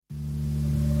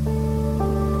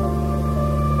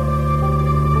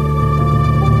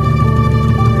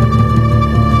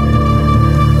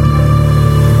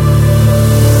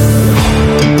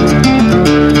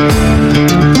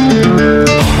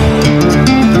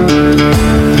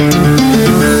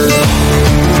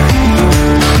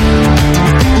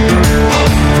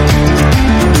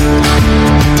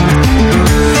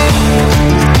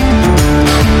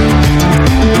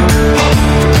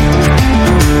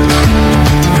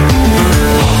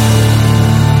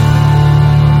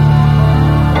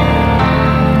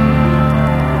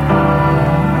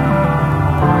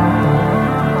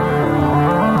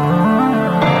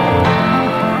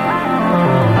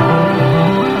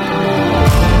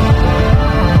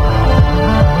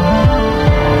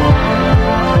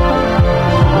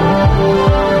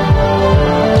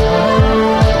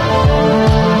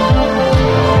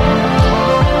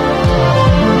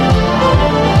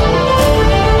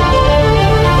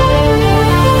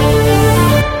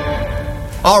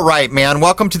All right, man.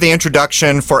 Welcome to the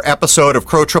introduction for episode of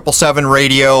Crow 777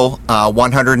 Radio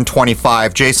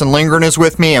 125. Jason Lindgren is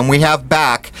with me, and we have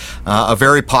back a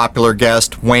very popular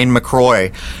guest, Wayne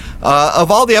McCroy. Of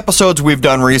all the episodes we've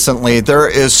done recently, there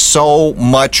is so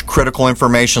much critical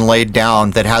information laid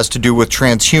down that has to do with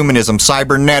transhumanism,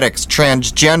 cybernetics,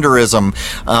 transgenderism,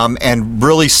 and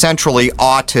really centrally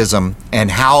autism, and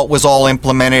how it was all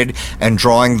implemented, and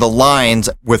drawing the lines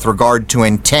with regard to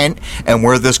intent and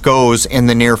where this goes in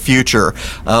the near future.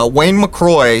 Wayne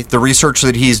McCroy, the research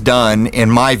that he's done, in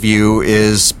my view,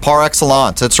 is par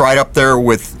excellence. It's right up there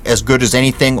with as good as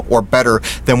anything or better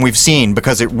than we've seen,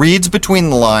 because it reads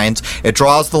between the lines. It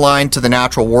draws the line to the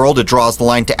natural world, it draws the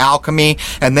line to alchemy,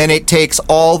 and then it takes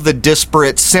all the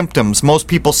disparate symptoms. Most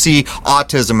people see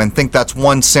autism and think that's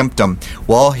one symptom.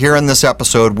 Well, here in this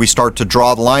episode, we start to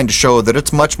draw the line to show that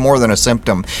it's much more than a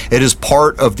symptom. It is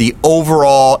part of the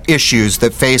overall issues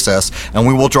that face us, and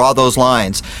we will draw those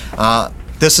lines.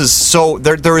 This is so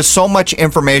there is so much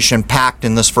information packed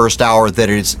in this first hour that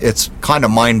it's kind of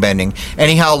mind-bending.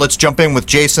 Anyhow, let's jump in with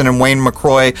Jason and Wayne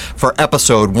McCroy for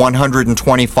episode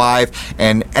 125.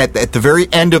 And at the very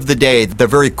end of the day, the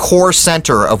very core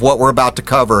center of what we're about to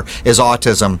cover is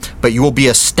autism. But you will be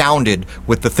astounded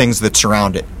with the things that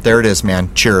surround it. There it is,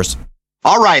 man. Cheers.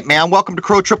 All right, man. Welcome to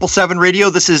Crow 777 Radio.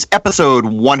 This is episode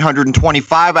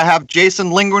 125. I have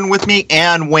Jason Lindgren with me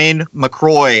and Wayne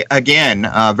McCroy again.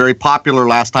 Very popular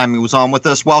last time he was on with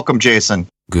us. Welcome, Jason.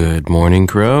 Good morning,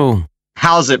 Crow.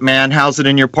 How's it, man? How's it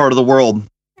in your part of the world?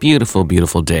 Beautiful,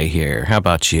 beautiful day here. How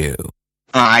about you?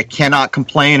 I cannot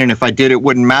complain, and if I did, it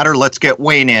wouldn't matter. Let's get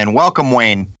Wayne in. Welcome,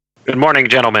 Wayne. Good morning,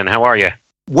 gentlemen. How are you?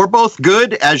 We're both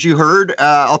good, as you heard.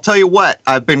 I'll tell you what,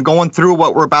 I've been going through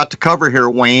what we're about to cover here,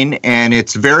 Wayne, and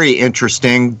it's very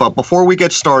interesting. But before we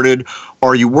get started,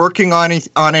 are you working on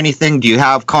anything? Do you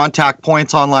have contact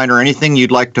points online or anything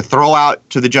you'd like to throw out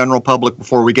to the general public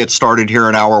before we get started here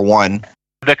in hour one?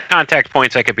 The contact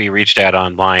points I could be reached at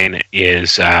online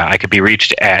is I could be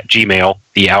reached at Gmail,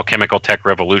 the Alchemical Tech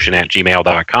Revolution at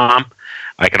gmail.com.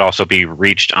 I could also be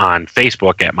reached on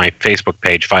Facebook at my Facebook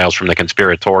page, Files from the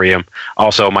Conspiratorium.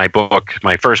 Also, my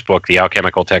first book, The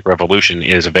Alchemical Tech Revolution,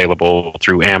 is available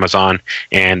through Amazon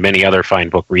and many other fine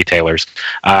book retailers.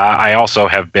 I also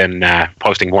have been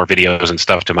posting more videos and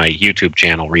stuff to my YouTube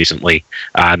channel recently.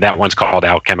 That one's called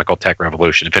Alchemical Tech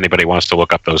Revolution, if anybody wants to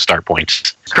look up those start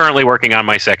points. Currently working on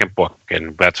my second book,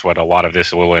 and that's what a lot of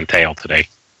this will entail today.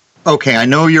 Okay, I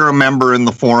know you're a member in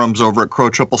the forums over at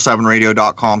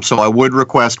crow777radio.com, so I would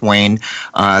request, Wayne,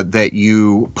 that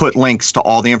you put links to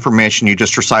all the information you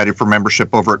just recited for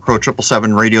membership over at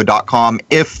crow777radio.com,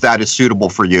 if that is suitable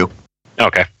for you.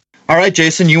 Okay. All right,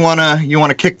 Jason, you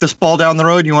wanna kick this ball down the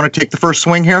road? You want to take the first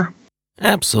swing here?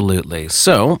 Absolutely.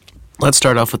 So, let's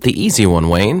start off with the easy one,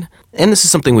 Wayne. And this is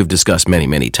something we've discussed many,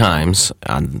 many times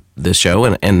on this show,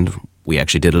 and we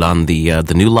actually did it on the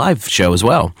new live show as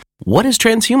well. What is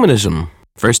transhumanism?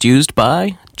 First used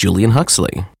by Julian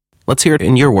Huxley. Let's hear it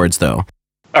in your words, though.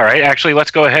 All right, actually, let's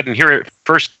go ahead and hear it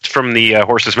first from the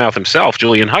horse's mouth himself,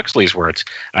 Julian Huxley's words.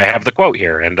 I have the quote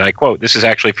here, and I quote, this is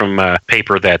actually from a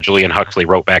paper that Julian Huxley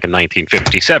wrote back in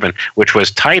 1957, which was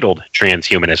titled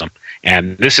Transhumanism.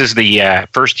 And this is the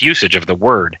first usage of the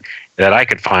word that I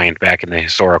could find back in the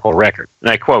historical record.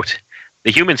 And I quote,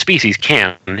 "The human species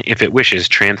can, if it wishes,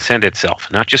 transcend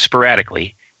itself, not just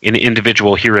sporadically, an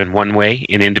individual here in one way,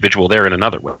 an individual there in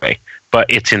another way, but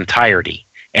its entirety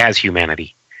as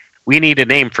humanity. We need a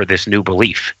name for this new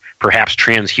belief. Perhaps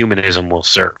transhumanism will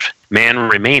serve. Man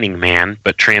remaining man,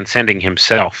 but transcending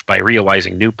himself by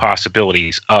realizing new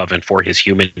possibilities of and for his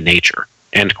human nature."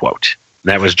 End quote.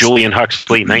 That was Julian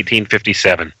Huxley,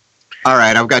 1957. All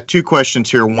right, I've got two questions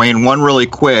here, Wayne. One really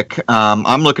quick.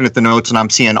 I'm looking at the notes and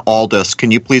I'm seeing Aldous. Can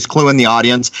you please clue in the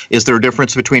audience? Is there a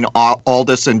difference between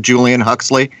Aldous and Julian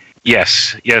Huxley?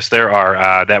 Yes, there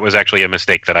are. That was actually a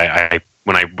mistake that I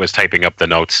when I was typing up the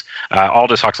notes.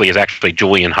 Aldous Huxley is actually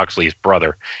Julian Huxley's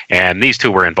brother, and these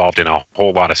two were involved in a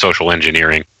whole lot of social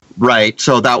engineering. Right,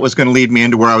 so that was going to lead me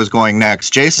into where I was going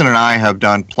next. Jason and I have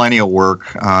done plenty of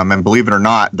work, and believe it or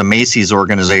not, the Macy's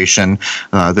organization,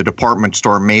 the department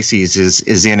store Macy's,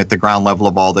 is in at the ground level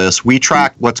of all this. We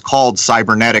track what's called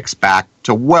cybernetics back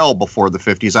to well before the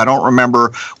 50s. I don't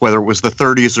remember whether it was the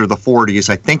 30s or the 40s.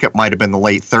 I think it might have been the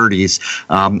late 30s.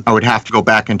 I would have to go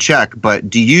back and check. But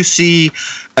do you see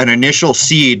an initial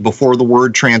seed before the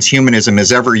word transhumanism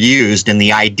is ever used in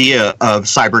the idea of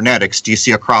cybernetics? Do you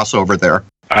see a crossover there?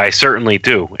 I certainly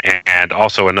do. And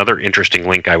also another interesting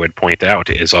link I would point out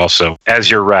is also,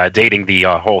 as you're dating the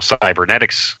whole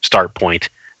cybernetics start point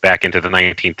back into the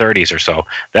 1930s or so,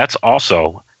 that's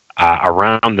also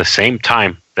around the same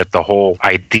time that the whole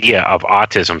idea of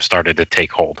autism started to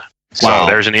take hold. So Wow.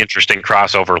 there's an interesting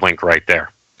crossover link right there.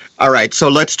 All right, so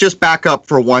let's just back up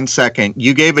for 1 second.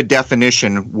 You gave a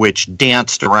definition which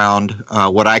danced around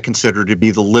what I consider to be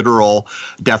the literal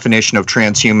definition of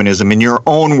transhumanism. In your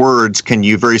own words, can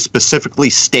you very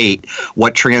specifically state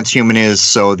what transhuman is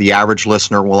so the average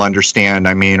listener will understand?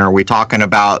 I mean, are we talking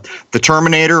about the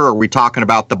Terminator? Are we talking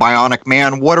about the Bionic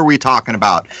Man? What are we talking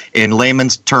about in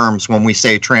layman's terms when we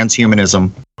say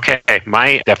transhumanism? Okay,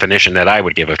 my definition that I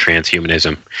would give of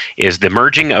transhumanism is the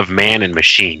merging of man and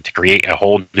machine to create a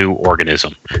whole new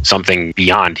organism, something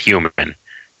beyond human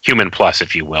plus,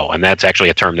 if you will. And that's actually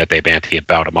a term that they banty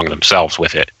about among themselves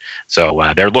with it.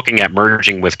 So they're looking at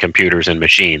merging with computers and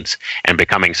machines and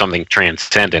becoming something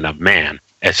transcendent of man.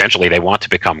 Essentially, they want to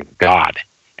become God.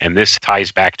 And this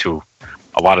ties back to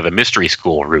a lot of the mystery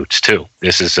school roots, too.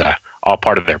 This is all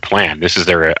part of their plan. This is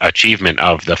their achievement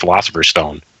of the Philosopher's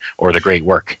Stone, or the great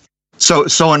work.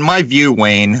 So in my view,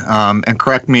 Wayne, and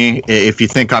correct me if you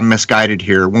think I'm misguided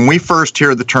here, when we first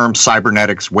hear the term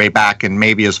cybernetics way back in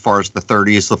maybe as far as the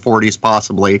 30s, the 40s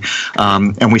possibly,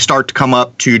 and we start to come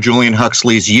up to Julian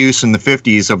Huxley's use in the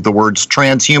 50s of the words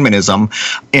transhumanism,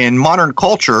 in modern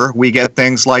culture, we get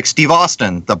things like Steve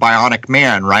Austin, the Bionic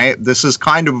Man, right? This is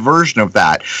kind of a version of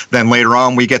that. Then later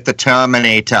on, we get the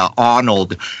Terminator,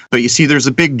 Arnold. But you see, there's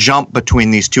a big jump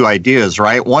between these two ideas,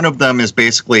 right? One of them is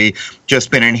basically just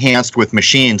been enhanced with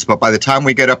machines, but by the time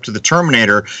we get up to the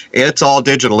Terminator, it's all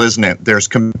digital, isn't it? There's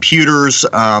computers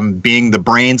being the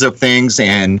brains of things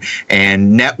and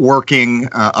networking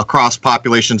across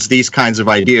populations, these kinds of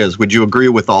ideas. Would you agree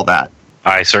with all that?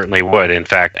 I certainly would. In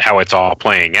fact, how it's all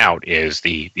playing out is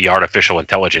the artificial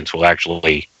intelligence will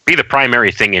actually be the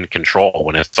primary thing in control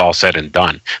when it's all said and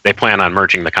done. They plan on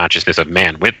merging the consciousness of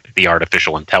man with the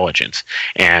artificial intelligence.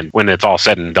 And when it's all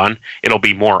said and done, it'll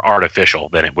be more artificial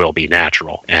than it will be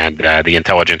natural. And the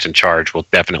intelligence in charge will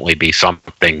definitely be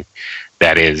something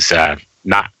that is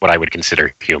not what I would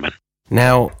consider human.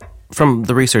 Now, from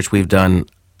the research we've done,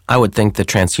 I would think that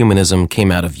transhumanism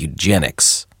came out of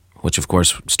eugenics, which of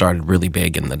course started really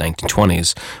big in the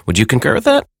 1920s. Would you concur with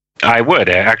that? I would.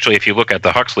 Actually, if you look at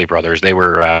the Huxley brothers, they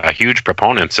were huge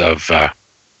proponents of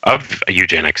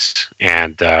eugenics.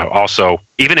 And also,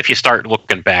 even if you start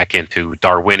looking back into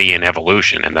Darwinian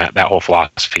evolution and that whole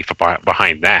philosophy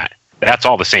behind that, that's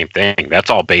all the same thing. That's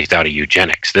all based out of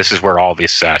eugenics. This is where all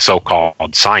this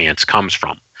so-called science comes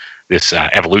from, this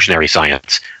evolutionary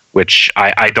science, which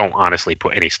I don't honestly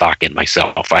put any stock in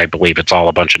myself. I believe it's all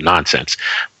a bunch of nonsense.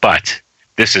 But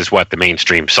this is what the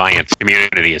mainstream science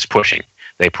community is pushing.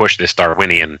 They push this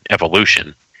Darwinian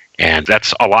evolution, and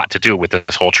that's a lot to do with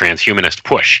this whole transhumanist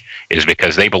push, is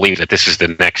because they believe that this is the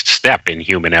next step in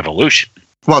human evolution.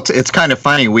 Well, it's kind of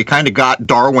funny. We kind of got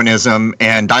Darwinism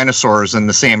and dinosaurs in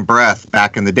the same breath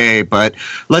back in the day, but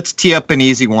let's tee up an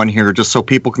easy one here just so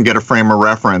people can get a frame of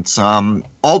reference.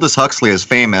 Aldous Huxley is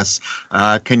famous.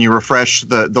 Can you refresh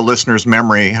the listener's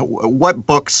memory? What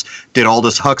books did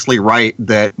Aldous Huxley write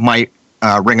that might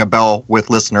ring a bell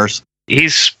with listeners?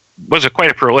 Was quite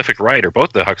a prolific writer.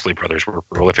 Both the Huxley brothers were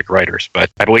prolific writers,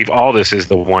 but I believe Aldous is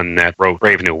the one that wrote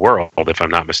Brave New World, if I'm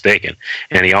not mistaken.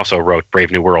 And he also wrote Brave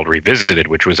New World Revisited,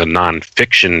 which was a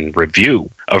nonfiction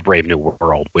review of Brave New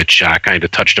World, which kind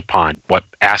of touched upon what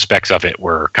aspects of it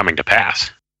were coming to pass.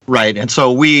 Right, and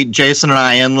so Jason and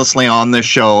I, endlessly on this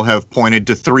show have pointed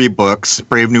to 3 books,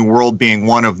 Brave New World being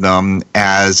one of them,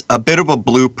 as a bit of a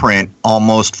blueprint,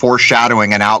 almost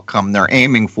foreshadowing an outcome they're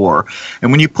aiming for. And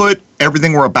when you put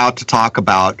everything we're about to talk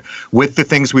about with the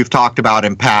things we've talked about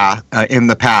in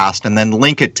the past, and then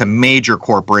link it to major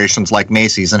corporations like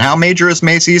Macy's. And how major is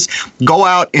Macy's? Go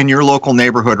out in your local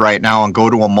neighborhood right now and go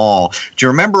to a mall. Do you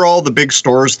remember all the big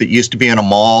stores that used to be in a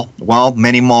mall? Well,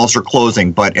 many malls are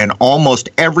closing, but in almost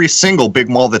every single big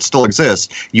mall that still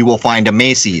exists, you will find a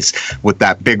Macy's with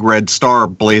that big red star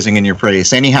blazing in your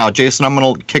face. Anyhow, Jason, I'm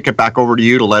going to kick it back over to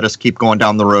you to let us keep going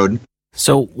down the road.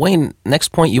 So, Wayne, next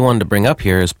point you wanted to bring up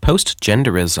here is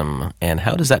post-genderism, and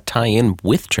how does that tie in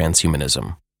with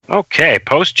transhumanism? Okay,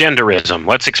 post-genderism.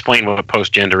 Let's explain what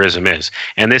post-genderism is.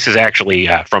 And this is actually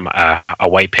from a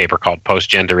white paper called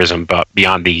Post-Genderism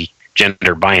Beyond the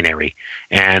Gender Binary.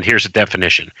 And here's a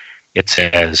definition. It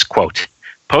says, quote,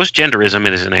 post-genderism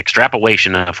is an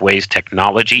extrapolation of ways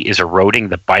technology is eroding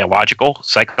the biological,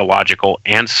 psychological,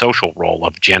 and social role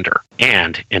of gender,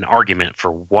 and an argument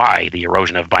for why the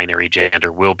erosion of binary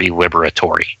gender will be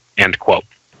liberatory, end quote.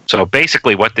 So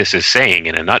basically what this is saying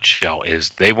in a nutshell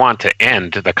is they want to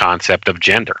end the concept of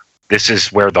gender. this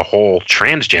is where the whole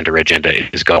transgender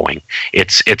agenda is going.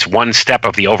 It's one step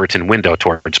of the Overton window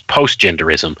towards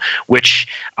postgenderism, which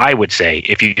I would say,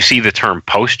 if you see the term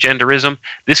postgenderism,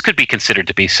 this could be considered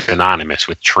to be synonymous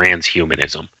with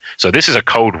transhumanism. So this is a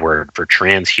code word for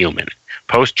transhuman.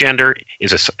 Postgender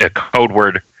is a code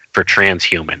word for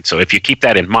transhuman. So if you keep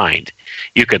that in mind,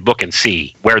 you could look and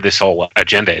see where this whole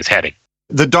agenda is heading.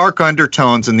 The dark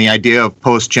undertones and the idea of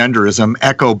postgenderism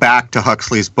echo back to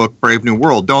Huxley's book, Brave New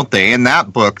World, don't they? In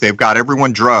that book, they've got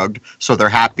everyone drugged, so they're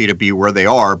happy to be where they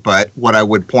are. But what I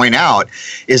would point out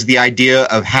is the idea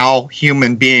of how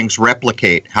human beings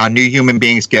replicate, how new human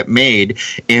beings get made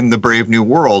in the Brave New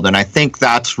World. And I think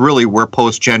that's really where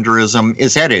postgenderism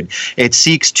is headed. It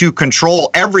seeks to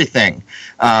control everything,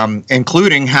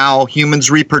 including how humans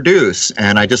reproduce.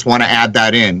 And I just want to add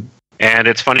that in. And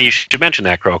it's funny you should mention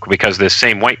that, Croak, because this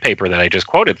same white paper that I just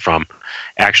quoted from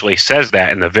actually says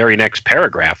that in the very next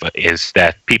paragraph is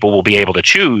that people will be able to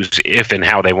choose if and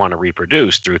how they want to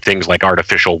reproduce through things like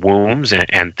artificial wombs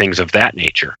and things of that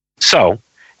nature. So,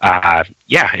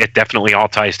 it definitely all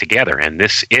ties together. And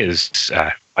this is,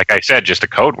 like I said, just a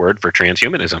code word for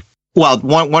transhumanism. Well,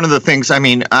 one of the things, I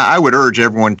mean, I would urge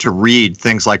everyone to read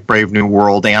things like Brave New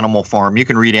World, Animal Farm. You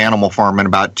can read Animal Farm in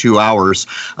about 2 hours.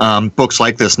 Books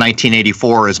like this,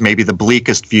 1984, is maybe the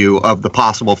bleakest view of the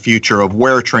possible future of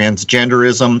where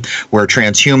transgenderism, where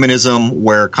transhumanism,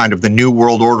 where kind of the New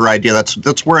World Order idea,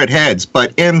 that's where it heads.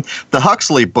 But in the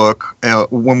Huxley book,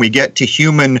 when we get to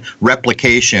human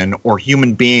replication or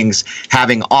human beings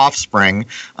having offspring,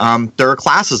 there are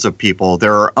classes of people.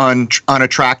 There are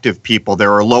unattractive people.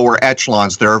 There are lower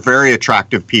echelons. There are very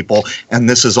attractive people, and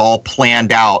this is all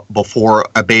planned out before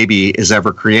a baby is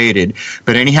ever created.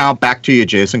 But anyhow, back to you,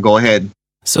 Jason. Go ahead.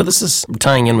 So this is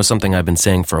tying in with something I've been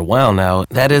saying for a while now.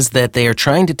 That is that they are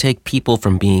trying to take people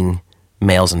from being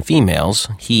males and females,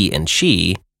 he and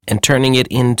she, and turning it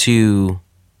into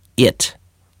it.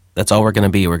 That's all we're going to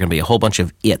be. We're going to be a whole bunch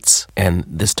of its. And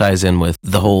this ties in with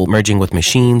the whole merging with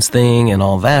machines thing and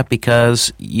all that,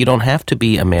 because you don't have to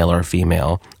be a male or a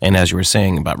female. And as you were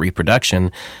saying about reproduction,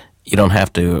 you don't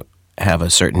have to have a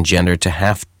certain gender to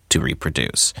have to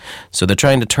reproduce. So they're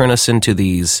trying to turn us into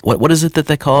these, what is it that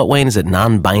they call it, Wayne? Is it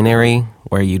non-binary,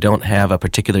 where you don't have a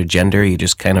particular gender, you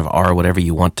just kind of are whatever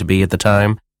you want to be at the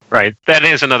time? Right. That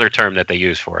is another term that they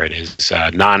use for it, is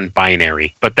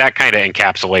non-binary. But that kind of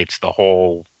encapsulates the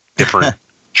whole different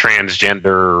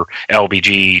transgender,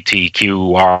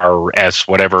 LBGTQRS,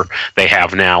 whatever they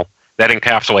have now. That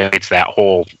encapsulates that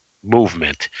whole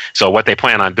movement. So what they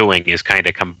plan on doing is kind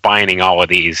of combining all of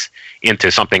these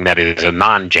into something that is a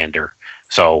non-gender.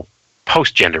 So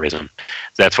post-genderism.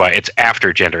 That's why it's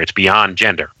after gender. It's beyond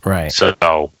gender. Right.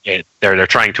 So they're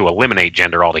trying to eliminate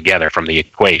gender altogether from the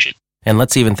equation. And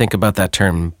let's even think about that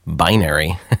term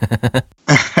binary.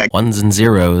 Ones and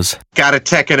zeros. Got to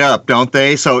tech it up, don't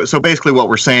they? So basically what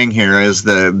we're saying here is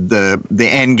the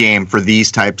end game for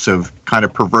these types of kind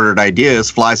of perverted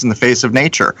ideas flies in the face of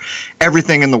nature.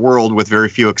 Everything in the world, with very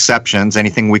few exceptions,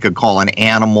 anything we could call an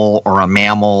animal or a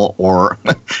mammal or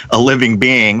a living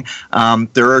being,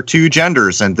 there are two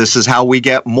genders, and this is how we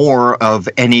get more of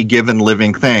any given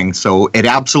living thing. So it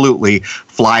absolutely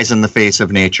flies in the face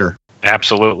of nature.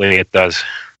 Absolutely, it does.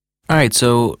 All right,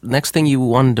 so next thing you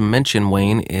wanted to mention,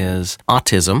 Wayne, is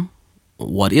autism.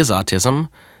 What is autism?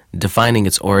 Defining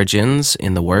its origins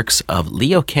in the works of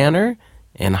Leo Kanner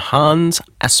and Hans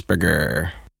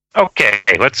Asperger. Okay,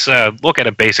 let's look at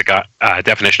a basic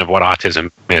definition of what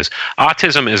autism is.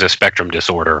 Autism is a spectrum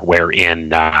disorder wherein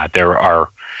there are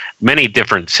many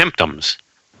different symptoms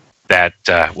that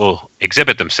will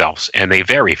exhibit themselves, and they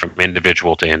vary from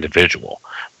individual to individual.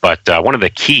 But one of the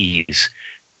keys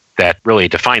that really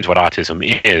defines what autism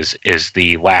is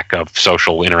the lack of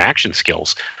social interaction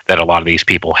skills that a lot of these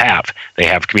people have. They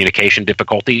have communication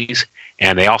difficulties,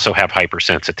 and they also have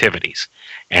hypersensitivities.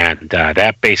 And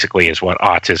that basically is what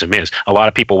autism is. A lot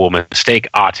of people will mistake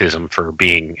autism for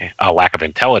being a lack of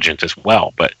intelligence as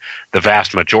well, but the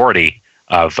vast majority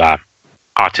of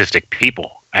autistic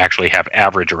people actually have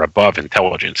average or above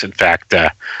intelligence. In fact,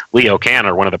 Leo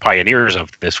Kanner, one of the pioneers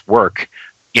of this work,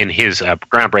 in his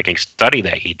groundbreaking study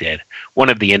that he did, one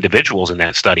of the individuals in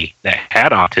that study that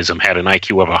had autism had an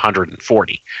IQ of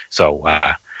 140.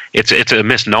 So it's a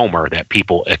misnomer that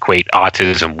people equate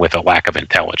autism with a lack of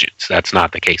intelligence. That's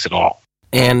not the case at all.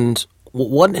 And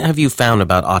what have you found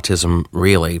about autism,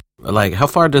 really? Like, how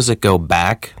far does it go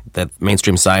back that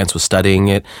mainstream science was studying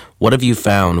it? What have you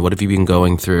found? What have you been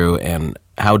going through? And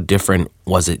how different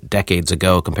was it decades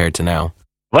ago compared to now?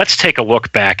 Let's take a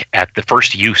look back at the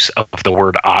first use of the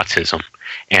word autism.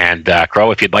 And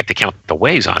Crow, if you'd like to count the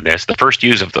ways on this, the first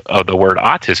use of the word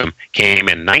autism came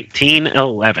in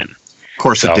 1911. Of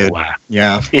course it did.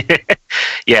 Yeah.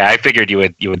 Yeah, I figured you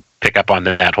would pick up on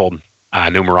that whole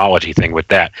numerology thing with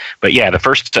that. But yeah, the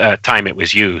first time it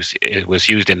was used in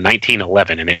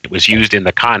 1911, and it was used in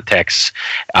the context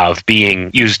of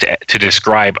being used to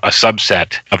describe a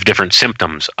subset of different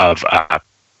symptoms of a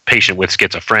patient with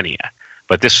schizophrenia.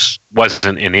 But this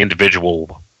wasn't an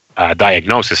individual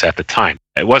diagnosis at the time.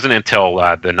 It wasn't until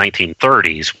the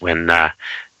 1930s when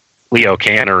Leo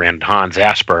Kanner and Hans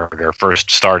Asperger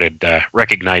first started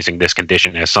recognizing this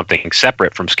condition as something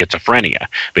separate from schizophrenia,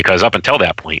 because up until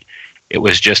that point, it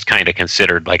was just kind of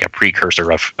considered like a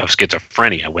precursor of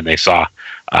schizophrenia when they saw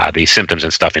these symptoms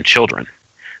and stuff in children.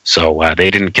 So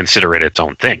they didn't consider it its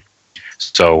own thing.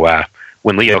 So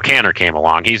when Leo Kanner came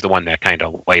along, he's the one that kind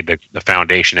of laid the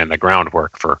foundation and the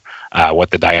groundwork for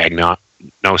what the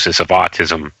diagnosis of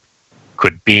autism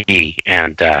could be.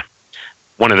 And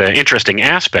one of the interesting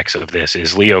aspects of this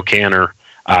is Leo Kanner,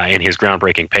 in his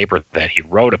groundbreaking paper that he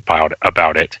wrote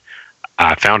about it,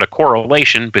 found a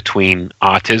correlation between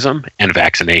autism and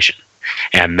vaccination.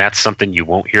 And that's something you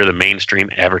won't hear the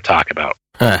mainstream ever talk about.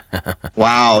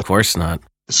 Wow. Of course not.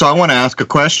 So I want to ask a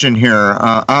question here.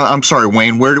 I'm sorry,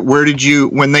 Wayne. Where did you,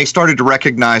 when they started to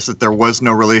recognize that there was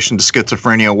no relation to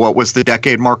schizophrenia, what was the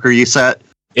decade marker you set?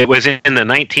 It was in the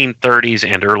 1930s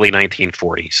and early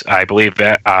 1940s. I believe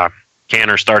that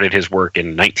Kanner started his work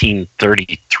in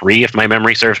 1933, if my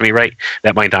memory serves me right.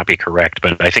 That might not be correct,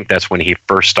 but I think that's when he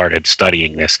first started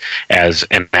studying this as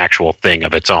an actual thing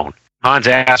of its own. Hans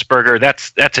Asperger,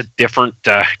 that's a different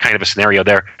kind of a scenario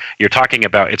there. You're talking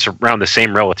about, it's around the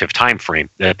same relative time frame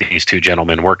that these two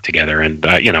gentlemen worked together. And,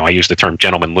 I use the term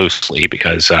gentleman loosely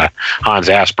because Hans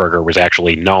Asperger was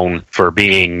actually known for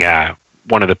being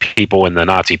one of the people in the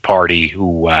Nazi Party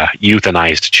who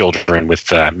euthanized children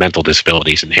with mental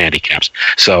disabilities and handicaps.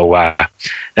 So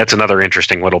that's another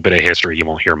interesting little bit of history you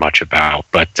won't hear much about.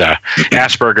 But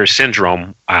Asperger's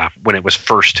syndrome, when it was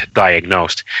first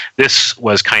diagnosed, this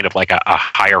was kind of like a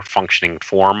higher functioning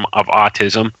form of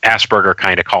autism. Asperger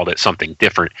kind of called it something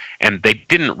different, and they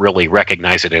didn't really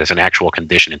recognize it as an actual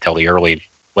condition until the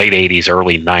late 80s,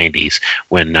 early 90s,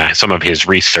 when some of his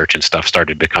research and stuff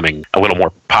started becoming a little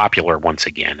more popular once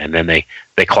again. And then they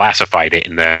classified it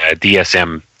in the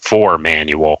DSM-4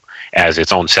 manual as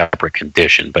its own separate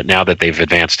condition. But now that they've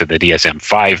advanced to the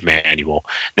DSM-5 manual,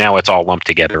 now it's all lumped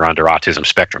together under autism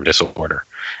spectrum disorder.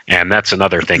 And that's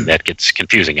another thing that gets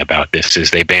confusing about this,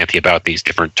 is they banty about these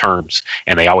different terms,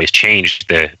 and they always change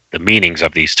the meanings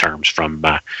of these terms from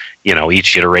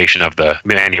each iteration of the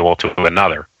manual to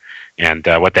another. And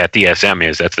what that DSM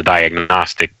is, that's the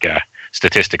Diagnostic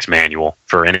Statistics Manual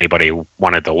for anybody who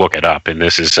wanted to look it up. And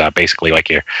this is basically like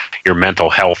your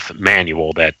mental health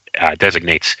manual that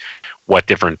designates what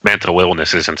different mental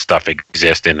illnesses and stuff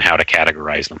exist and how to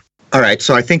categorize them. All right,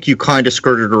 so I think you kind of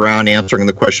skirted around answering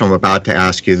the question I'm about to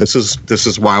ask you. This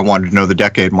is why I wanted to know the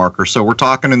decade marker. So we're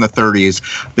talking in the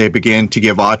 30s, they begin to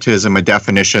give autism a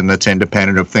definition that's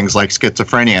independent of things like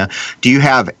schizophrenia. Do you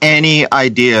have any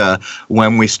idea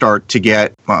when we start to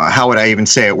get, how would I even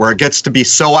say it, where it gets to be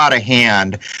so out of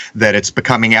hand that it's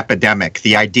becoming epidemic,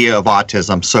 the idea of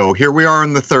autism? So here we are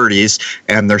in the 30s,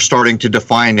 and they're starting to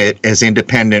define it as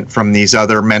independent from these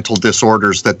other mental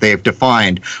disorders that they've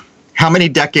defined. How many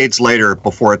decades later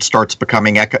before it starts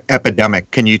becoming epidemic?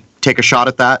 Can you take a shot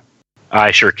at that? I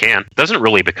sure can. It doesn't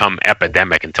really become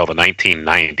epidemic until the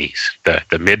 1990s.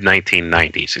 The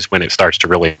mid-1990s is when it starts to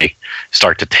really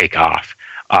start to take off.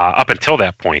 Up until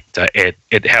that point,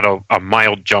 it had a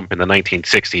mild jump in the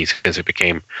 1960s as it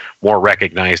became more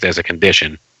recognized as a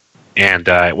condition. And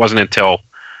it wasn't until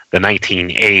the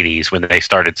 1980s when they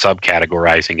started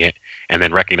subcategorizing it and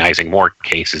then recognizing more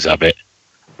cases of it.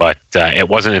 But it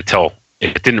wasn't until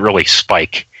it didn't really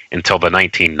spike until the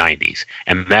 1990s.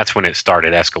 And that's when it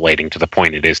started escalating to the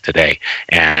point it is today.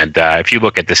 And if you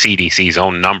look at the CDC's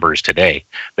own numbers today,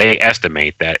 they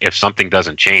estimate that if something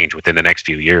doesn't change within the next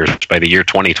few years, by the year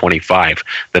 2025,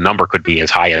 the number could be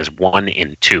as high as 1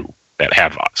 in 2 that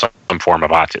have some form of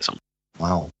autism.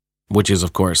 Wow. Which is,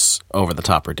 of course, over the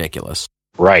top ridiculous.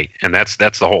 Right, and that's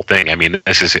the whole thing. I mean,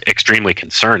 this is extremely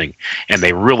concerning, and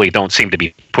they really don't seem to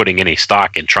be putting any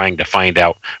stock in trying to find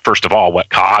out, first of all, what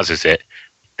causes it.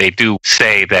 They do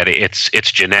say that it's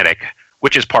genetic,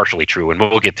 which is partially true, and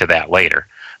we'll get to that later.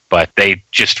 But they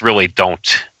just really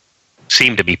don't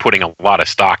seem to be putting a lot of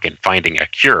stock in finding a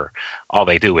cure. All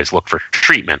they do is look for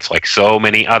treatments, like so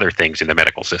many other things in the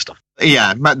medical system.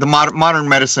 Yeah, the modern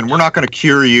medicine, we're not going to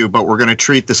cure you, but we're going to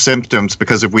treat the symptoms,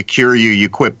 because if we cure you, you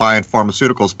quit buying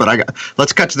pharmaceuticals. But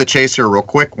let's cut to the chase here real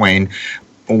quick, Wayne.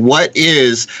 What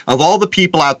is, of all the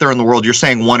people out there in the world, you're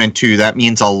saying 1 and 2, that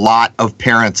means a lot of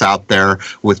parents out there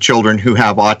with children who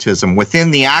have autism.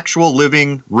 Within the actual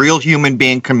living, real human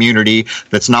being community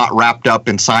that's not wrapped up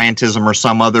in scientism or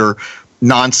some other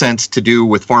nonsense to do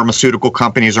with pharmaceutical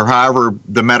companies, or however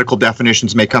the medical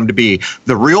definitions may come to be,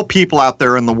 the real people out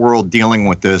there in the world dealing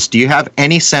with this, do you have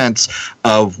any sense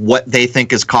of what they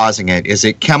think is causing it? Is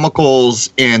it chemicals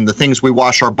in the things we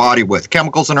wash our body with?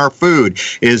 Chemicals in our food?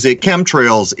 Is it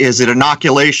chemtrails? Is it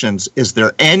inoculations? Is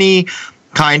there any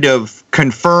kind of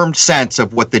confirmed sense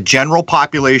of what the general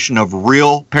population of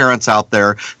real parents out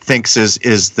there thinks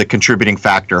is the contributing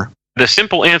factor? The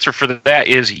simple answer for that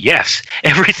is yes.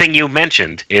 Everything you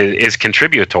mentioned is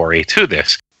contributory to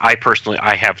this. I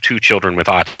have 2 children with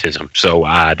autism, so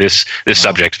this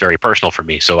subject's very personal for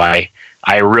me. So I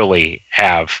really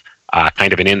have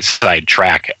kind of an inside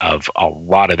track of a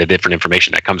lot of the different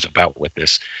information that comes about with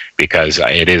this, because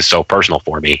it is so personal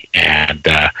for me, and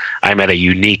I'm at a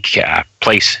unique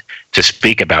place to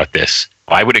speak about this.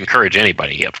 I would encourage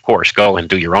anybody, of course, go and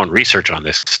do your own research on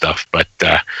this stuff. But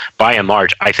by and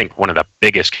large, I think one of the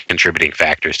biggest contributing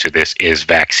factors to this is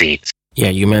vaccines. Yeah,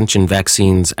 you mentioned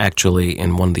vaccines actually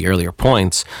in one of the earlier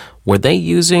points. Were they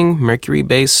using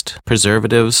mercury-based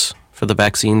preservatives for the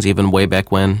vaccines even way back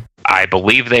when? I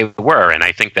believe they were, and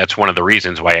I think that's one of the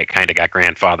reasons why it kind of got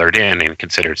grandfathered in and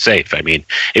considered safe. I mean,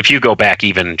 if you go back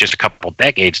even just a couple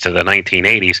decades to the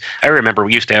 1980s, I remember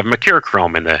we used to have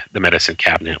mercurochrome in the medicine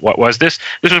cabinet. What was this?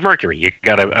 This was mercury. You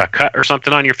got a cut or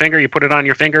something on your finger, you put it on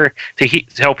your finger to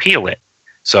help heal it.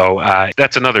 So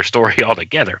that's another story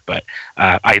altogether, but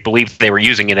I believe they were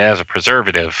using it as a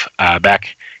preservative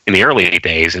back in the early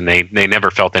days, and they never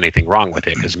felt anything wrong with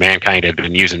it, because mankind had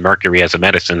been using mercury as a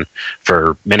medicine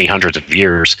for many hundreds of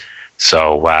years.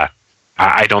 So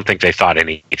I don't think they thought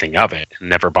anything of it, and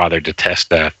never bothered to test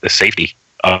the safety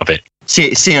of it.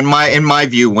 See, in my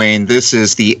view, Wayne, this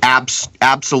is the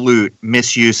absolute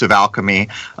misuse of alchemy.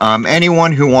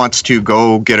 Anyone who wants to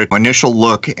go get an initial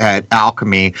look at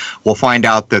alchemy will find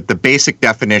out that the basic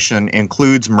definition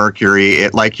includes mercury.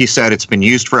 Like you said, it's been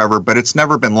used forever, but it's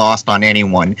never been lost on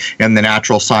anyone in the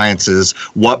natural sciences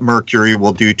what mercury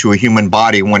will do to a human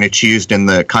body when it's used in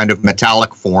the kind of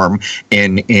metallic form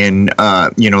in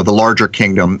the larger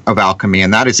kingdom of alchemy.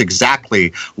 And that is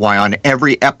exactly why on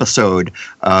every episode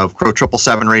of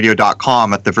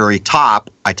Crow777radio.com, at the very top,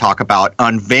 I talk about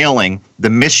unveiling the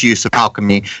misuse of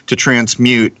alchemy to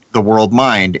transmute the world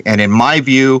mind. And in my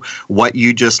view, what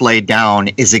you just laid down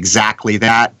is exactly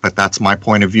that, but that's my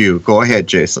point of view. Go ahead,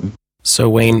 Jason. So,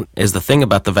 Wayne, is the thing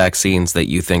about the vaccines that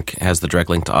you think has the direct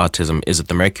link to autism, is it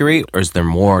the mercury, or is there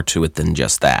more to it than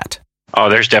just that? Oh,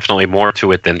 there's definitely more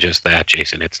to it than just that,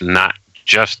 Jason. It's not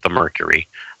just the mercury.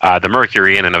 The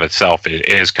mercury in and of itself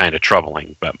is kind of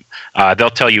troubling, but they'll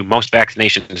tell you most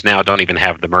vaccinations now don't even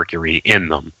have the mercury in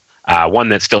them. One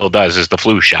that still does is the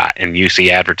flu shot, and you see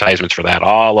advertisements for that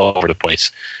all over the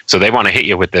place. So they want to hit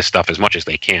you with this stuff as much as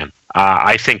they can.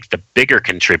 I think the bigger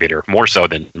contributor, more so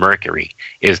than mercury,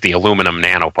 is the aluminum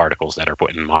nanoparticles that are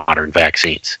put in modern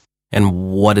vaccines.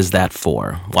 And what is that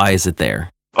for? Why is it there?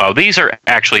 Well, they're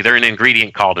an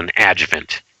ingredient called an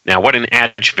adjuvant. Now, what an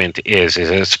adjuvant is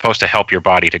it's supposed to help your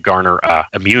body to garner an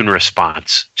immune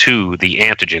response to the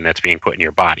antigen that's being put in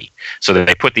your body. So that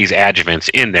they put these adjuvants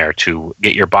in there to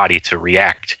get your body to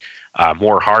react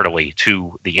more heartily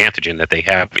to the antigen that they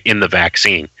have in the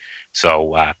vaccine,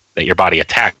 so that your body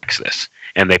attacks this.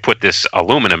 And they put this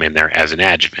aluminum in there as an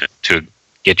adjuvant to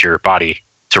get your body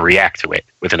to react to it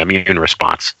with an immune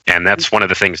response. And that's one of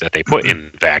the things that they put in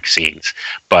vaccines.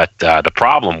 But the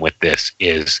problem with this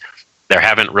is there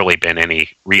haven't really been any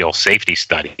real safety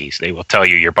studies. They will tell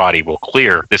you your body will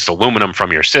clear this aluminum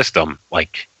from your system,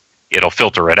 like it'll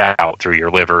filter it out through your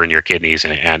liver and your kidneys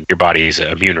and your body's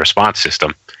immune response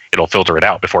system. It'll filter it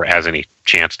out before it has any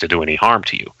chance to do any harm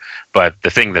to you. But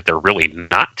the thing that they're really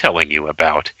not telling you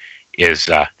about is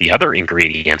the other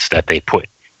ingredients that they put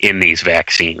in these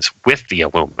vaccines with the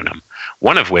aluminum,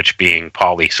 one of which being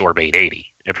polysorbate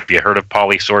 80. Have you heard of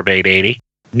polysorbate 80?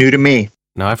 New to me.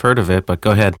 No, I've heard of it, but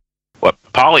go ahead. What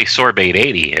polysorbate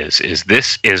 80 is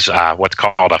what's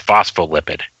called a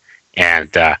phospholipid. And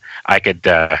I could,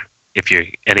 if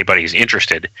anybody's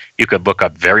interested, you could look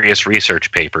up various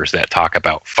research papers that talk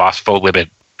about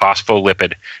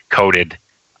phospholipid-coated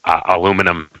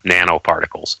aluminum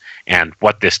nanoparticles. And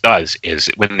what this does is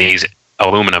when these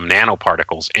aluminum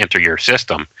nanoparticles enter your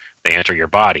system they enter your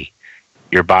body.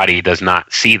 Your body does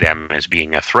not see them as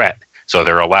being a threat. So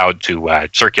they're allowed to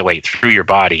circulate through your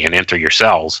body and enter your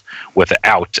cells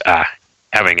without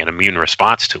having an immune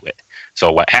response to it.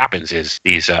 So what happens is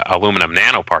these aluminum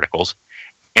nanoparticles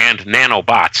and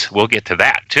nanobots, we'll get to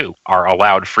that too, are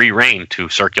allowed free rein to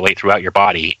circulate throughout your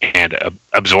body and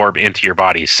absorb into your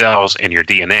body's cells and your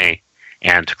DNA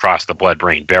and to cross the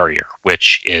blood-brain barrier,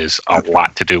 which is a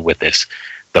lot to do with this.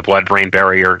 The blood-brain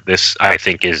barrier, this I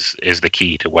think is the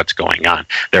key to what's going on.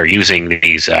 They're using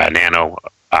these nano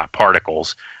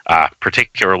particles,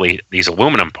 particularly these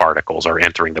aluminum particles, are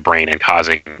entering the brain and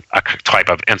causing a type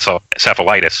of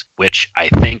encephalitis, which I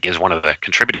think is one of the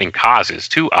contributing causes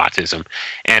to autism,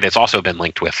 and it's also been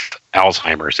linked with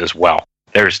Alzheimer's as well.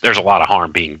 There's a lot of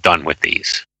harm being done with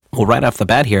these. Well, right off the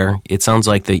bat here, it sounds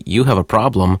like that you have a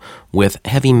problem with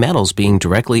heavy metals being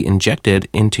directly injected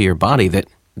into your body that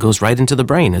goes right into the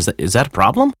brain. Is that a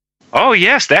problem? Oh,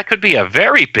 yes, that could be a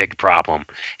very big problem.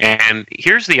 And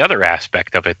here's the other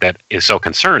aspect of it that is so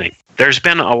concerning. There's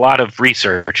been a lot of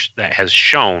research that has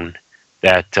shown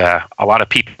that a lot of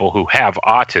people who have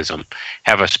autism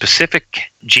have a specific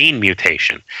gene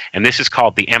mutation, and this is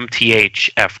called the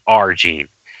MTHFR gene.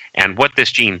 And what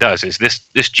this gene does is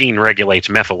this gene regulates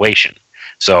methylation.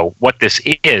 So what this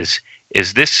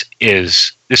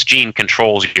gene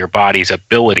controls your body's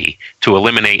ability to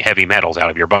eliminate heavy metals out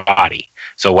of your body.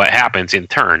 So what happens in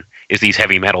turn is these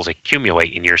heavy metals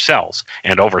accumulate in your cells,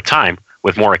 and over time,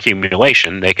 with more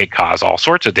accumulation, they could cause all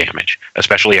sorts of damage,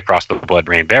 especially across the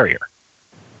blood-brain barrier.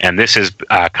 And this has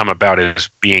come about as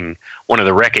being one of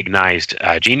the recognized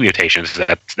gene mutations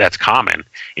that's common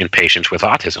in patients with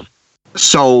autism.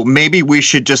 So maybe we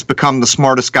should just become the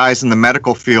smartest guys in the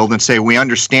medical field and say we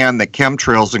understand that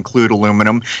chemtrails include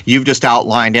aluminum. You've just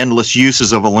outlined endless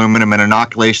uses of aluminum and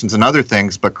inoculations and other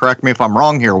things, but correct me if I'm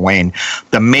wrong here, Wayne.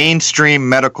 The mainstream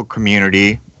medical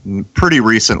community pretty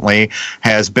recently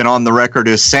has been on the record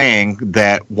as saying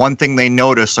that one thing they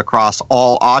notice across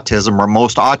all autism, or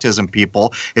most autism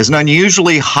people, is an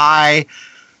unusually high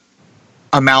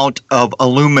amount of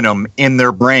aluminum in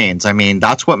their brains. I mean,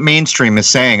 that's what mainstream is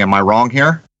saying. Am I wrong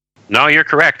here? No, you're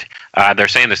correct. They're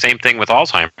saying the same thing with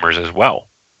Alzheimer's as well.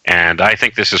 And I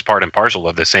think this is part and parcel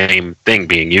of the same thing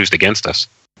being used against us.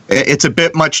 It's a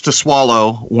bit much to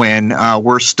swallow when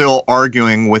we're still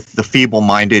arguing with the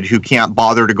feeble-minded who can't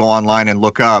bother to go online and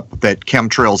look up that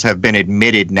chemtrails have been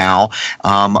admitted now,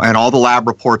 and all the lab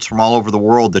reports from all over the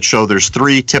world that show there's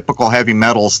 3 typical heavy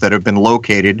metals that have been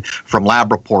located from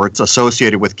lab reports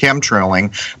associated with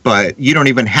chemtrailing, but you don't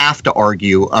even have to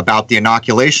argue about the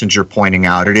inoculations you're pointing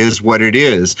out. It is what it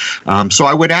is. So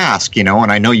I would ask, and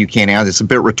I know you can't answer, it's a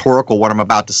bit rhetorical what I'm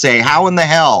about to say, how in the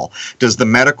hell does the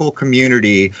medical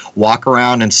community walk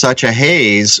around in such a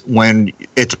haze when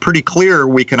it's pretty clear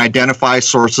we can identify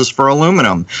sources for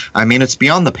aluminum? I mean, it's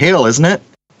beyond the pale, isn't it?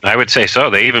 I would say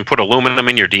so. They even put aluminum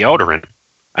in your deodorant.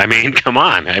 I mean, come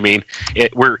on. I mean,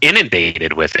 we're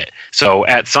inundated with it. So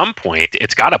at some point,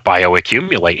 it's got to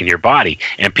bioaccumulate in your body.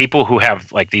 And people who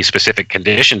have like these specific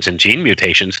conditions and gene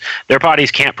mutations, their bodies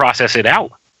can't process it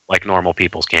out like normal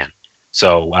people's can.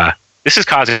 So this is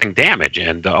causing damage,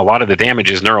 and a lot of the damage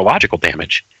is neurological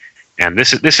damage. And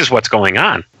this is what's going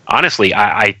on. Honestly,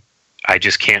 I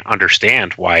just can't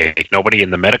understand why nobody in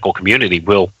the medical community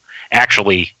will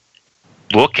actually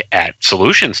look at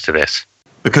solutions to this.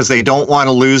 Because they don't want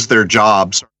to lose their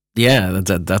jobs. Yeah,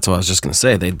 that's what I was just going to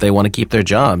say. They want to keep their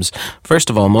jobs.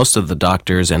 First of all, most of the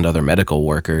doctors and other medical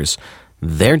workers,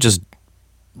 they're just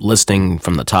listening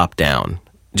from the top down.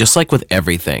 Just like with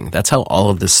everything. That's how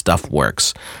all of this stuff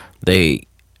works. They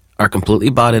are completely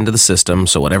bought into the system,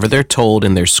 so whatever they're told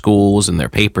in their schools and their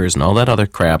papers and all that other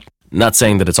crap, not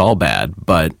saying that it's all bad,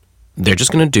 but they're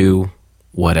just going to do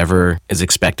whatever is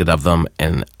expected of them,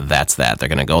 and that's that. They're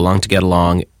going to go along to get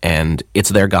along, and it's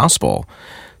their gospel.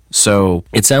 So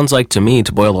it sounds like to me,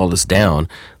 to boil all this down,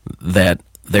 that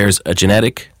there's a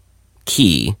genetic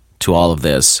key to all of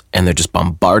this, and they're just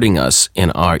bombarding us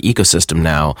in our ecosystem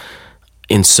now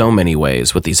in so many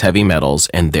ways with these heavy metals,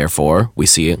 and therefore we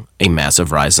see a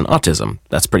massive rise in autism.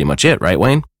 That's pretty much it, right,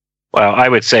 Wayne? Well, I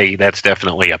would say that's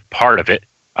definitely a part of it.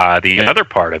 The other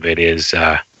part of it is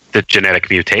the genetic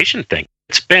mutation thing.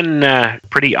 It's been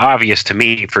pretty obvious to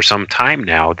me for some time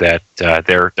now that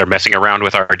they're messing around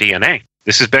with our DNA.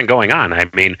 This has been going on. I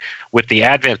mean, with the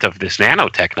advent of this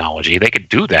nanotechnology, they could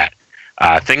do that.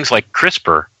 Things like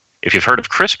CRISPR, if you've heard of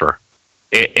CRISPR,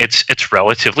 it's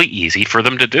relatively easy for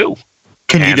them to do.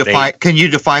 Can you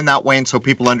define that, Wayne, so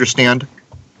people understand?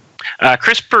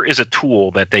 CRISPR is a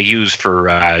tool that they use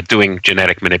for doing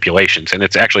genetic manipulations, and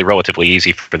it's actually relatively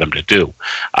easy for them to do.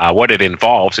 What it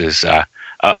involves is a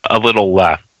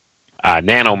little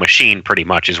nano machine, pretty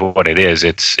much, is what it is.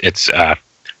 It's an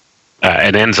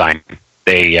enzyme.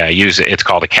 They use it. It's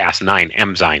called a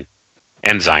Cas9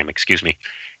 enzyme. Excuse me.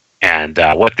 And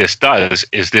what this does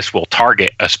is this will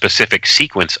target a specific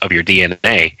sequence of your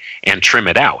DNA and trim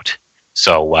it out.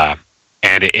 So,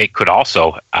 and it could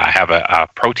also have a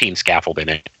protein scaffold in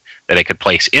it that it could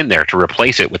place in there to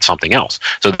replace it with something else.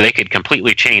 So they could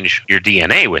completely change your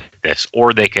DNA with this,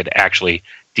 or they could actually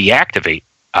deactivate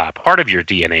part of your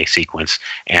DNA sequence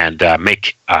and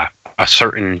make a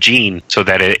certain gene so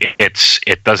that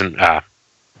it doesn't.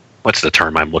 What's the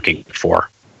term I'm looking for?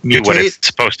 Mutate? Do what it's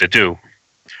supposed to do.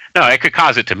 No, it could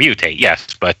cause it to mutate, yes,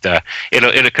 but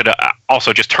it could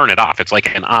also just turn it off. It's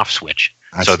like an off switch,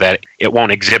 so that it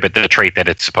won't exhibit the trait that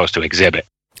it's supposed to exhibit.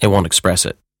 It won't express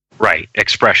it. Right,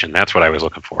 expression. That's what I was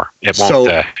looking for. It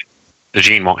won't. The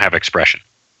gene won't have expression.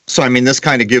 So, I mean, this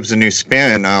kind of gives a new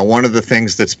spin. One of the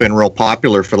things that's been real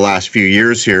popular for the last few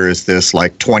years here is this,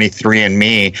 like,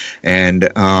 23andMe, and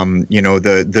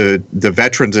the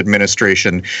Veterans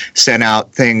Administration sent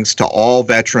out things to all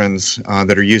veterans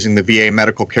that are using the VA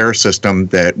medical care system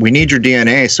that we need your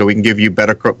DNA so we can give you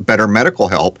better medical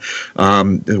help.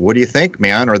 What do you think,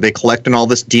 man? Are they collecting all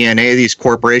this DNA, these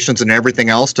corporations and everything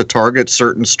else, to target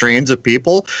certain strains of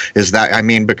people? Is that, I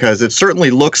mean, because it certainly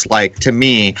looks like to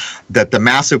me that the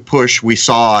massive push we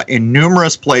saw in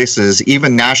numerous places,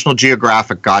 even National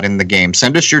Geographic got in the game.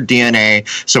 Send us your DNA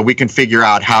so we can figure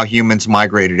out how humans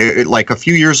migrated. Like a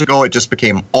few years ago, it just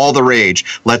became all the rage.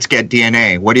 Let's get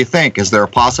DNA. What do you think? Is there a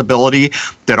possibility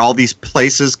that all these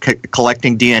places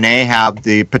collecting DNA have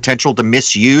the potential to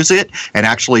misuse it and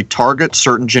actually target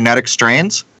certain genetic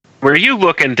strains? Were you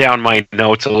looking down my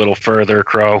notes a little further,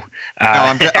 Crow? No,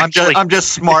 I'm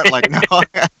just smart. Like, I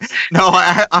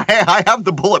have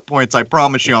the bullet points. I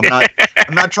promise you. I'm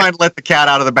not trying to let the cat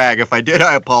out of the bag. If I did,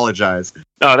 I apologize.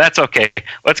 No, that's okay.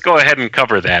 Let's go ahead and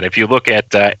cover that. If you look at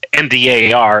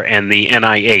NDAR and the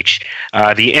NIH,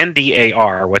 the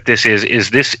NDAR, what this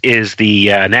is the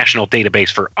National Database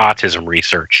for Autism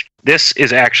Research. This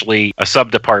is actually a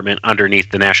subdepartment underneath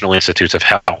the National Institutes of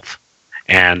Health.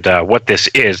 And what this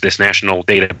is, this National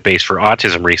Database for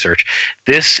Autism Research,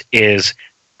 this is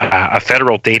a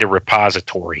federal data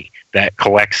repository that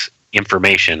collects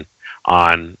information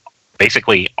on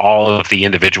basically all of the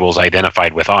individuals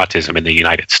identified with autism in the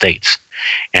United States.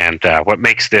 And what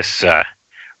makes this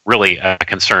really a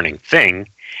concerning thing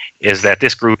is that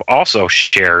this group also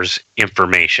shares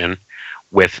information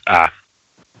with an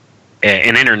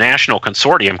international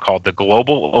consortium called the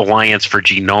Global Alliance for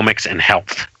Genomics and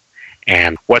Health.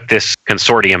 And what this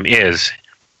consortium is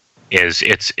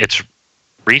it's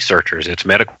researchers, it's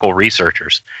medical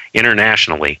researchers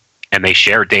internationally, and they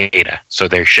share data. So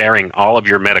they're sharing all of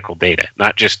your medical data,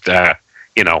 not just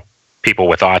people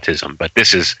with autism, but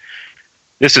this is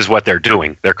what they're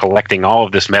doing. They're collecting all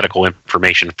of this medical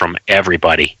information from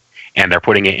everybody, and they're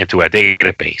putting it into a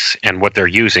database. And what they're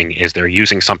using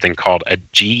something called a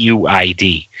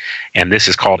GUID, and this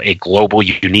is called a global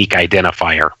unique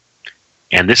identifier.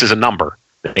 And this is a number.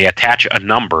 They attach a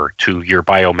number to your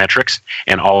biometrics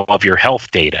and all of your health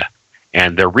data.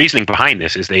 And their reasoning behind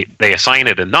this is they assign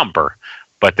it a number,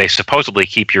 but they supposedly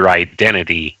keep your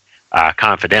identity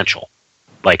confidential.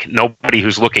 Like, nobody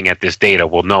who's looking at this data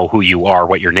will know who you are,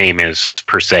 what your name is,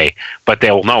 per se, but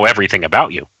they'll know everything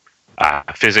about you,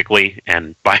 physically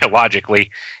and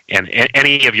biologically, and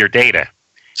any of your data.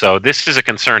 So this is a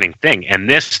concerning thing. And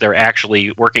they're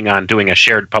actually working on doing a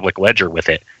shared public ledger with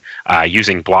it,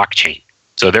 using blockchain.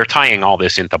 So they're tying all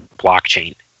this into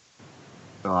blockchain.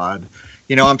 God.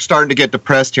 I'm starting to get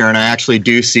depressed here, and I actually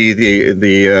do see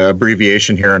the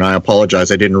abbreviation here, and I apologize.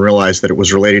 I didn't realize that it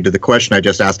was related to the question I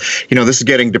just asked. This is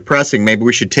getting depressing. Maybe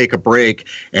we should take a break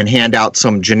and hand out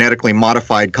some genetically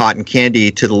modified cotton candy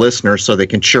to the listeners so they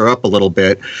can cheer up a little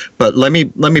bit. But let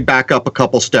me back up a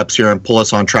couple steps here and pull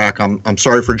us on track. I'm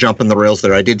sorry for jumping the rails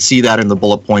there. I did see that in the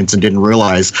bullet points and didn't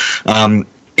realize.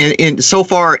 So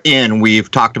far we've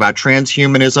talked about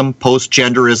transhumanism,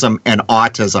 postgenderism, and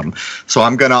autism. So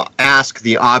I'm going to ask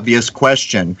the obvious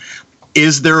question.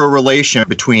 Is there a relation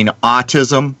between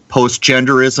autism,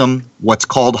 postgenderism, what's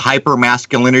called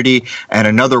hypermasculinity, and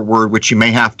another word which you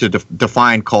may have to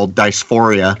define called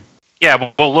dysphoria?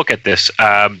 Yeah, we'll look at this.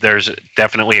 There's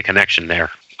definitely a connection there.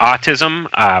 Autism,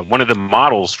 one of the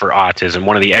models for autism,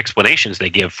 one of the explanations they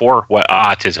give for what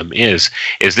autism is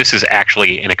this is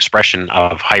actually an expression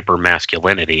of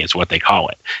hypermasculinity, is what they call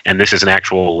it. And this is an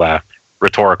actual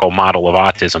rhetorical model of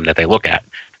autism that they look at.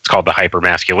 It's called the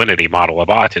hypermasculinity model of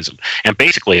autism. And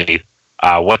basically,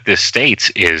 what this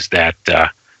states is that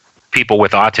people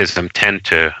with autism tend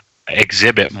to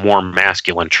exhibit more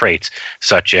masculine traits,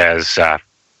 such as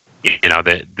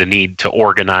the need to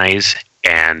organize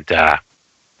and the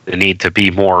need to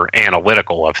be more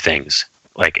analytical of things,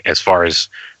 like as far as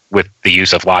with the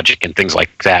use of logic and things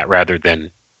like that, rather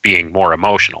than being more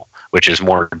emotional, which is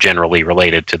more generally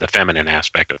related to the feminine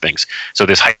aspect of things. So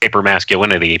this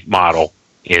hypermasculinity model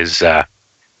is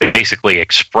basically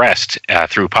expressed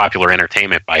through popular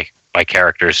entertainment by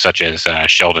characters such as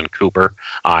Sheldon Cooper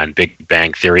on Big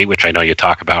Bang Theory, which I know you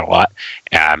talk about a lot,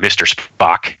 Mr.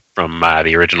 Spock from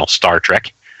the original Star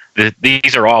Trek.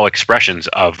 These are all expressions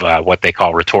of what they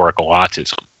call rhetorical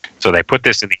autism. So they put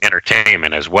this in the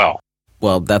entertainment as well.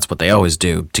 Well, that's what they always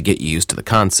do to get you used to the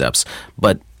concepts.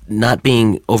 But not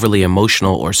being overly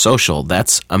emotional or social,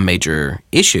 that's a major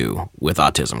issue with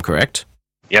autism, correct?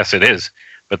 Yes, it is.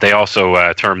 But they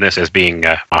also term this as being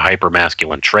a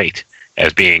hypermasculine trait,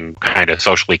 as being kind of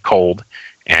socially cold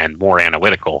and more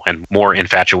analytical and more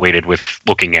infatuated with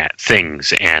looking at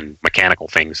things and mechanical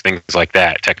things like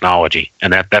that, technology.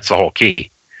 And that's the whole key,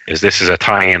 is this is a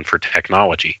tie-in for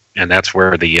technology. And that's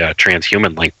where the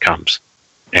transhuman link comes.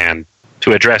 And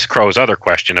to address Crow's other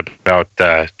question about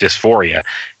dysphoria,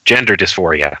 gender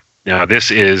dysphoria. Now,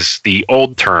 this is the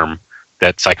old term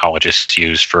that psychologists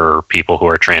use for people who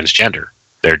are transgender.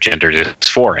 They're gender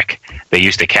dysphoric. They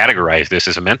used to categorize this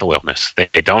as a mental illness.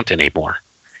 They don't anymore.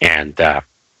 And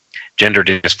gender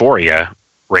dysphoria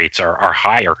rates are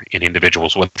higher in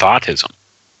individuals with autism.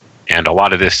 And a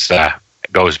lot of this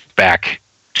goes back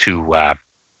to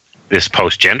this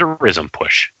post-genderism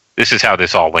push. This is how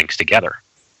this all links together.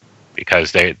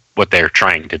 Because what they're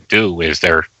trying to do is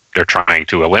they're trying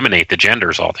to eliminate the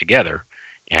genders altogether,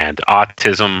 and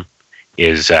autism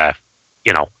is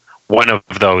one of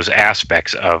those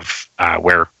aspects of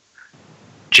where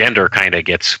gender kind of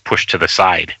gets pushed to the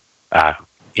side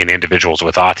in individuals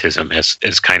with autism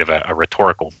as kind of a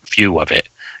rhetorical view of it.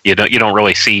 You don't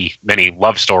really see many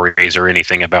love stories or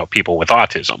anything about people with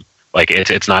autism. Like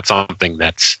it's not something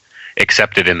that's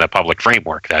accepted in the public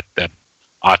framework that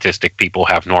autistic people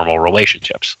have normal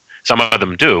relationships. Some of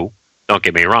them do, don't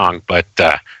get me wrong, but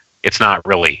it's not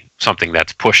really something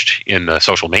that's pushed in the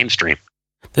social mainstream.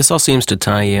 This all seems to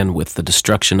tie in with the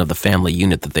destruction of the family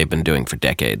unit that they've been doing for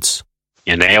decades.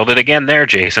 You nailed it again there,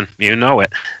 Jason. You know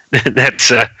it.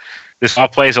 This all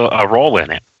plays a role in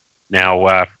it.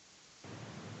 Now,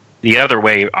 the other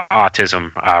way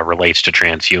autism relates to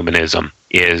transhumanism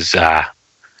is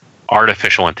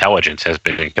artificial intelligence has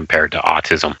been compared to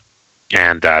autism.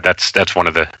 And that's one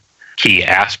of the key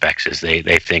aspects is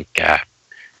they think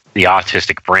the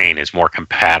autistic brain is more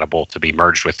compatible to be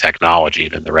merged with technology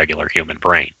than the regular human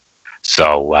brain.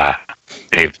 So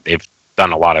they've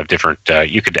done a lot of different.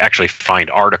 You could actually find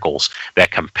articles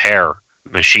that compare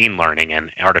machine learning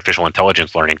and artificial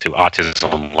intelligence learning to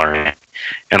autism learning,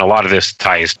 and a lot of this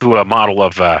ties to a model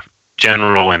of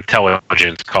general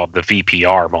intelligence called the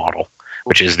VPR model,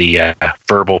 which is the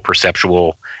verbal,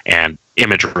 perceptual, and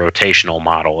image rotational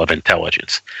model of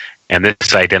intelligence. And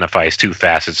this identifies two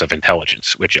facets of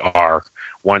intelligence, which are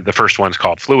the first one's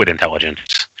called fluid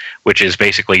intelligence, which is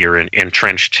basically your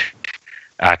entrenched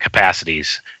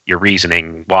capacities, your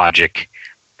reasoning, logic,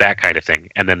 that kind of thing.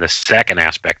 And then the second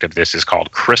aspect of this is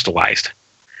called crystallized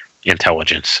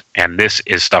intelligence. And this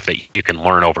is stuff that you can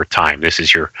learn over time. This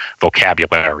is your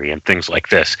vocabulary and things like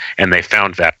this. And they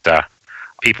found that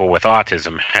people with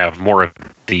autism have more of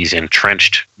these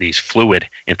entrenched, these fluid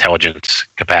intelligence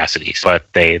capacities,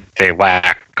 but they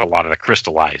lack a lot of the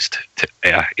crystallized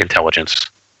intelligence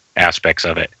aspects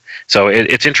of it. So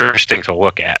it's interesting to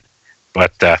look at.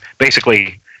 But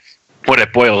basically, what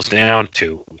it boils down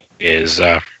to is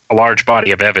a large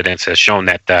body of evidence has shown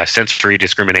that sensory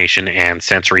discrimination and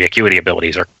sensory acuity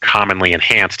abilities are commonly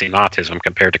enhanced in autism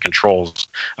compared to controls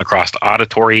across the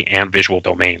auditory and visual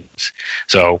domains.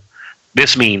 So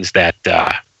this means that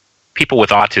people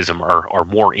with autism are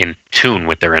more in tune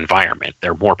with their environment.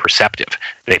 They're more perceptive.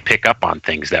 They pick up on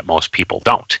things that most people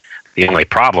don't. The only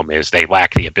problem is they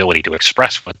lack the ability to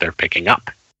express what they're picking up.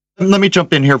 Let me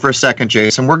jump in here for a second,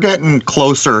 Jason. We're getting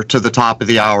closer to the top of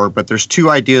the hour, but there's two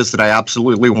ideas that I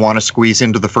absolutely want to squeeze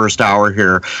into the first hour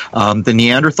here. The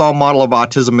Neanderthal model of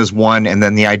autism is one, and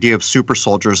then the idea of super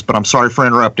soldiers, but I'm sorry for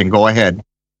interrupting. Go ahead.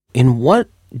 In what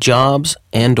jobs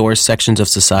and or sections of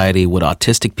society would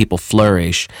autistic people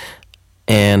flourish,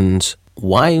 and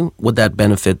why would that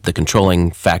benefit the controlling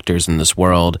factors in this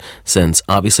world, since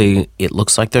obviously it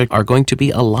looks like there are going to be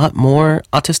a lot more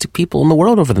autistic people in the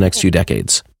world over the next few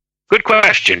decades? Good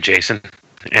question, Jason,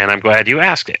 and I'm glad you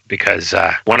asked it, because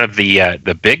one of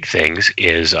the big things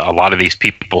is a lot of these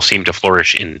people seem to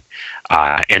flourish in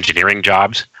engineering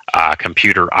jobs,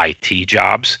 computer IT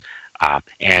jobs,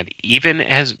 and even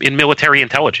as in military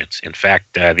intelligence. In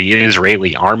fact, the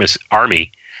Israeli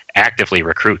army actively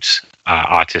recruits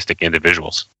autistic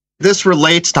individuals. This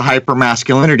relates to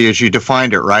hypermasculinity as you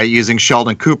defined it, right? Using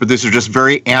Sheldon Cooper. These are just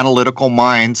very analytical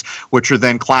minds, which are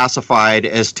then classified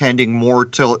as tending more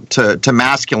to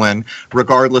masculine,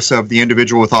 regardless of the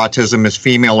individual with autism is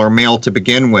female or male to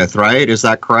begin with, right? Is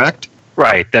that correct?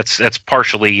 Right. That's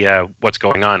partially what's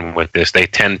going on with this. They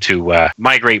tend to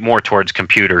migrate more towards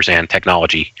computers and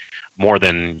technology more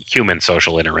than human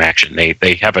social interaction.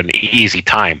 They have an easy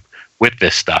time with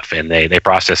this stuff, and they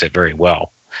process it very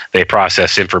well. They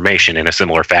process information in a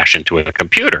similar fashion to a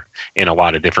computer in a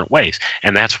lot of different ways.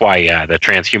 And that's why the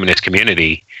transhumanist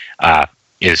community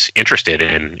is interested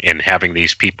in having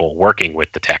these people working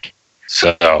with the tech.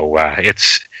 So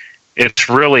it's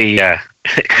really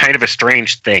kind of a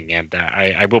strange thing, and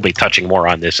I will be touching more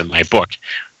on this in my book.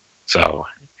 So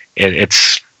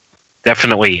it's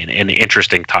definitely an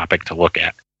interesting topic to look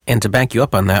at. And to back you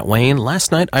up on that, Wayne,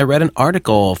 last night I read an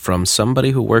article from somebody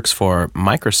who works for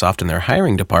Microsoft in their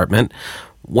hiring department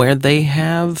where they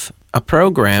have a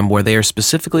program where they are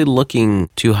specifically looking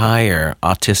to hire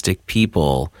autistic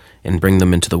people and bring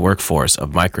them into the workforce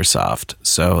of Microsoft.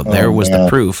 So there was the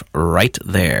proof right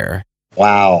there.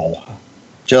 Wow.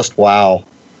 Just wow.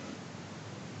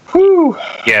 Whew.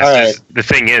 Yes, right. The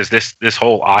thing is, this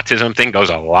whole autism thing goes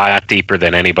a lot deeper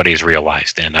than anybody's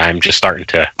realized, and I'm just starting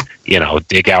to,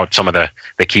 dig out some of the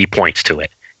key points to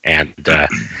it, and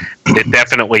it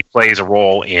definitely plays a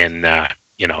role in,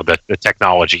 the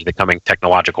technology, the coming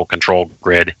technological control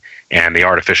grid, and the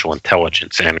artificial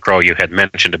intelligence. And Crow, you had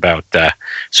mentioned about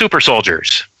super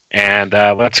soldiers, and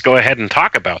let's go ahead and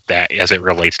talk about that as it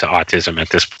relates to autism at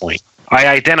this point. I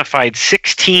identified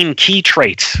 16 key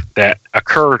traits that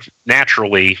occur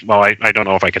naturally. Well, I don't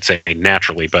know if I could say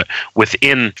naturally, but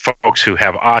within folks who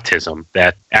have autism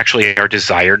that actually are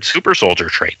desired super soldier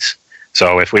traits.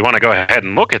 So if we want to go ahead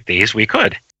and look at these, we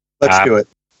could. Let's do it.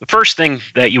 The first thing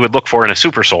that you would look for in a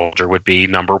super soldier would be,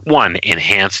 number one,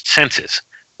 enhanced senses.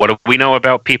 What do we know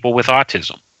about people with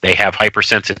autism? They have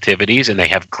hypersensitivities and they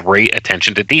have great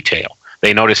attention to detail.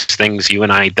 They notice things you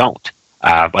and I don't.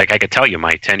 Like I could tell you,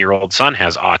 my 10-year-old son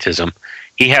has autism.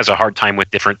 He has a hard time with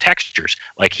different textures.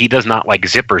 Like he does not like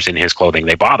zippers in his clothing;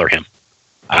 they bother him.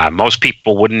 Most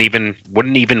people wouldn't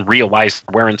even realize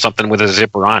wearing something with a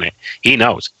zipper on it. He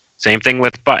knows. Same thing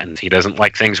with buttons. He doesn't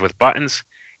like things with buttons.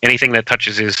 Anything that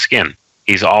touches his skin.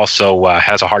 He's also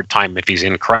has a hard time if he's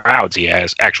in crowds. He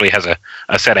actually has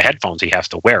a set of headphones he has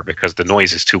to wear because the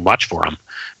noise is too much for him.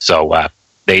 So.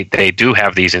 They do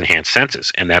have these enhanced senses,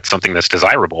 and that's something that's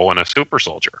desirable in a super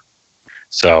soldier.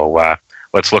 So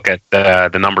let's look at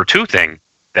the number two thing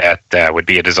that would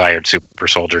be a desired super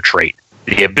soldier trait: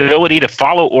 the ability to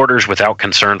follow orders without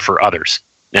concern for others.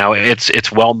 Now,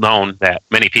 it's well known that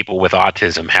many people with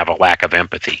autism have a lack of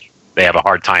empathy. They have a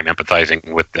hard time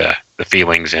empathizing with the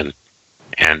feelings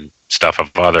and stuff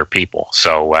of other people.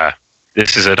 So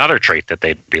this is another trait that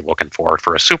they'd be looking for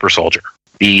a super soldier.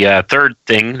 The third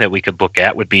thing that we could look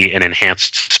at would be an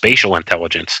enhanced spatial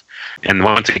intelligence. And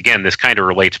once again, this kind of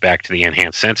relates back to the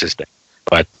enhanced senses thing.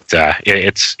 But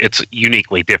it's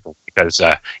uniquely different because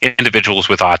individuals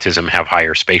with autism have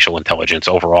higher spatial intelligence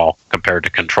overall compared to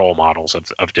control models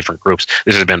of different groups.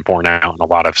 This has been borne out in a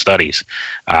lot of studies.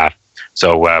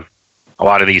 So a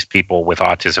lot of these people with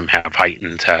autism have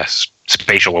heightened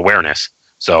spatial awareness.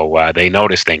 So they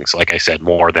notice things, like I said,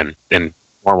 more than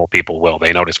normal people will.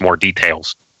 They notice more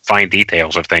details, fine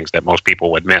details of things that most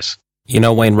people would miss.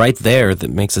 Wayne, right there,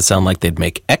 that makes it sound like they'd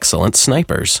make excellent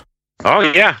snipers. Oh,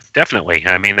 yeah, definitely.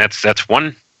 I mean, that's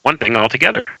one thing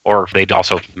altogether. Or they'd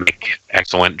also make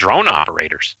excellent drone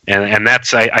operators. And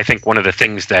that's, I think, one of the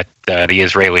things that the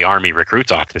Israeli army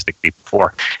recruits autistic people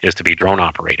for is to be drone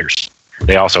operators.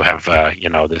 They also have,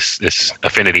 this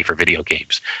affinity for video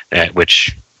games,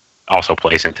 which also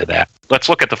plays into that. Let's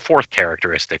look at the fourth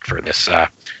characteristic for this.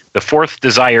 The fourth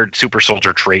desired super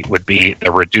soldier trait would be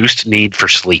the reduced need for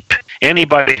sleep.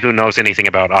 Anybody who knows anything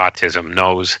about autism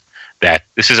knows that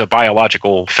this is a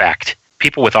biological fact.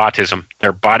 People with autism,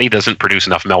 their body doesn't produce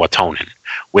enough melatonin,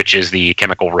 which is the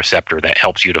chemical receptor that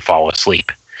helps you to fall asleep.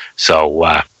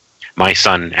 So my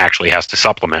son actually has to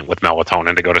supplement with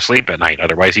melatonin to go to sleep at night.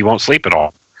 Otherwise, he won't sleep at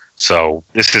all. So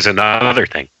this is another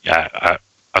thing.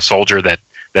 A soldier that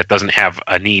doesn't have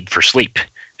a need for sleep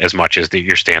as much as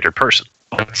your standard person.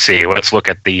 Let's see. Let's look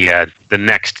at the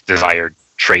next desired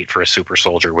trait for a super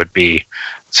soldier would be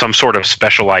some sort of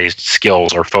specialized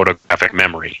skills or photographic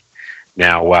memory.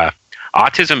 Now,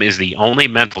 autism is the only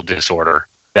mental disorder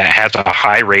that has a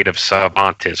high rate of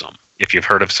savantism, if you've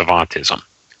heard of savantism.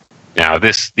 Now,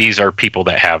 these are people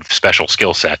that have special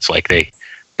skill sets, like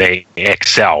they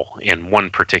excel in one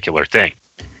particular thing,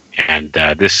 and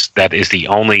that is the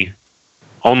only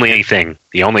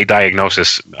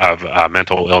diagnosis of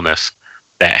mental illness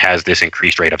that has this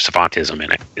increased rate of savantism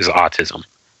in it is autism,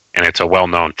 and it's a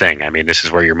well-known thing. I mean, this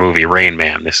is where your movie Rain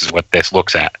Man. This is what this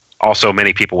looks at. Also,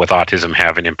 many people with autism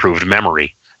have an improved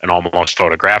memory, an almost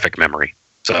photographic memory.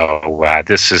 So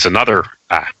this is another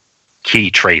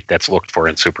key trait that's looked for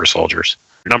in super soldiers.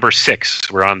 Number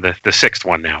 6, we're on the sixth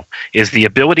one now, is the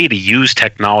ability to use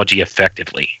technology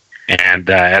effectively. And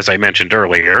as I mentioned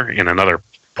earlier, in another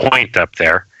point up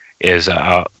there, is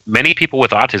many people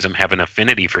with autism have an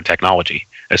affinity for technology,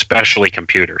 especially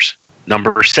computers.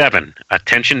 Number 7,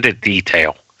 attention to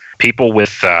detail. People with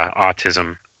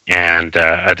autism and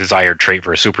a desired trait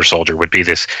for a super soldier would be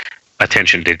this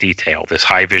attention to detail, this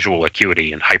high visual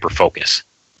acuity and hyperfocus.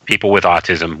 People with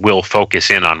autism will focus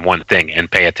in on one thing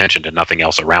and pay attention to nothing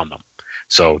else around them.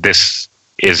 So this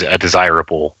is a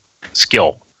desirable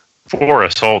skill for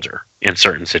a soldier in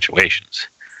certain situations.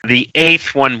 The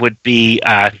 8th one would be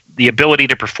the ability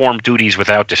to perform duties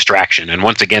without distraction. And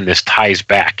once again, this ties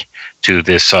back to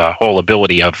this whole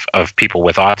ability of people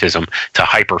with autism to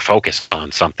hyper-focus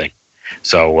on something.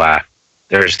 So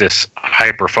there's this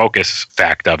hyper-focus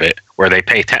fact of it where they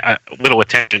pay little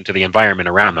attention to the environment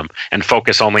around them and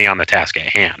focus only on the task at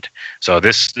hand. So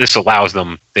this allows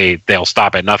them, they'll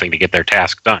stop at nothing to get their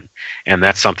task done. And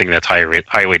that's something that's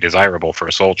highly desirable for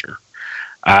a soldier.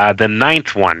 The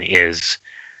 9th one is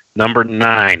number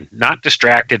 9, not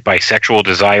distracted by sexual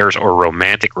desires or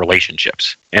romantic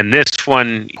relationships. And this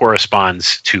one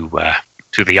corresponds to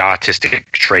the autistic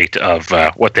trait of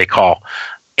what they call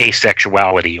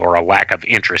asexuality, or a lack of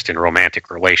interest in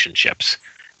romantic relationships.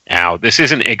 Now, this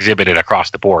isn't exhibited across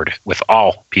the board with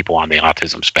all people on the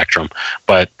autism spectrum,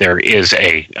 but there is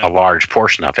a large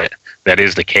portion of it that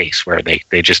is the case, where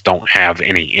they just don't have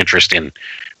any interest in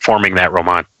forming that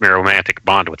romantic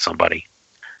bond with somebody.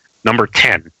 Number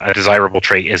 10, a desirable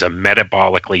trait is a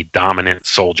metabolically dominant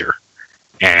soldier.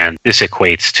 And this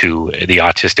equates to the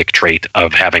autistic trait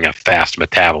of having a fast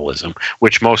metabolism,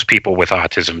 which most people with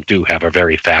autism do have a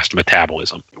very fast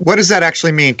metabolism. What does that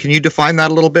actually mean? Can you define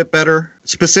that a little bit better?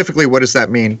 Specifically, what does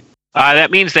that mean? That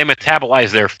means they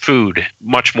metabolize their food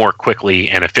much more quickly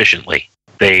and efficiently.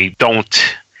 They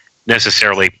don't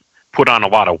necessarily put on a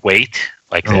lot of weight.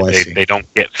 Like they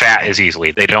don't get fat as easily.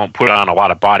 They don't put on a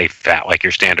lot of body fat like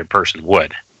your standard person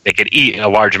would. They could eat a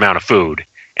large amount of food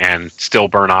and still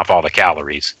burn off all the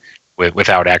calories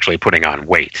without actually putting on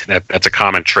weight. That's a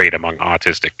common trait among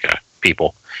autistic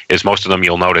people, is most of them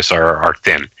you'll notice are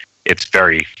thin. It's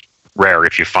very rare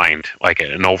if you find like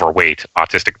an overweight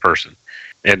autistic person.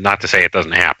 And not to say it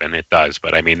doesn't happen, it does,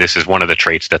 but I mean, this is one of the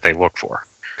traits that they look for.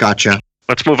 Gotcha.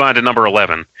 Let's move on to number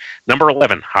 11. Number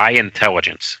 11, high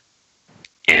intelligence.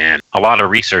 And a lot of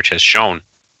research has shown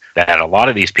that a lot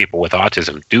of these people with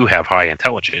autism do have high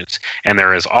intelligence. And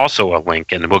there is also a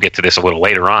link, and we'll get to this a little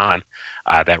later on,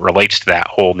 that relates to that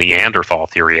whole Neanderthal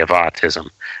theory of autism.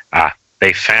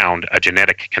 They found a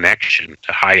genetic connection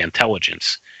to high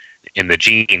intelligence in the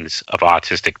genes of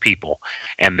autistic people,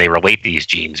 and they relate these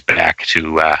genes back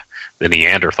to the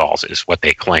Neanderthals, is what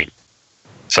they claim.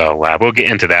 So we'll get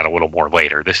into that a little more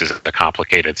later. This is a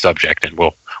complicated subject, and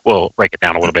we'll break it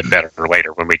down a little bit better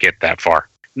later when we get that far.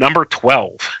 Number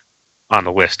 12 on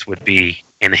the list would be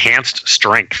enhanced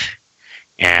strength.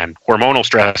 And hormonal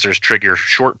stressors trigger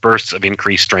short bursts of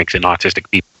increased strength in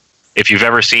autistic people. If you've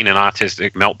ever seen an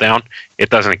autistic meltdown,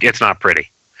 it's not pretty.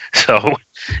 So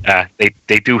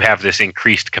they do have this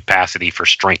increased capacity for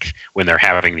strength when they're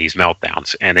having these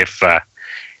meltdowns. And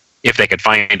if they could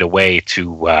find a way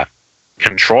to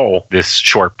control this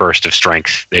short burst of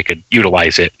strength, they could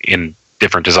utilize it in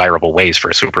different desirable ways for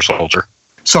a super soldier.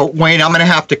 So, Wayne, I'm going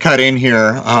to have to cut in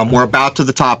here. We're about to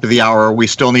the top of the hour. We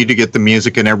still need to get the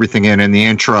music and everything in the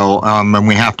intro, and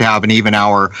we have to have an even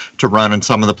hour to run in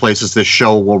some of the places this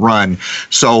show will run.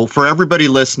 So, for everybody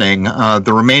listening,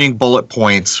 the remaining bullet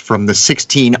points from the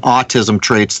 16 autism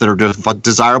traits that are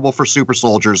desirable for super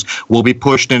soldiers will be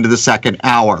pushed into the second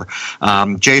hour.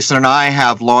 Jason and I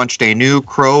have launched a new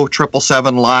Crow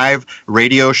 777 live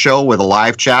radio show with a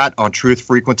live chat on Truth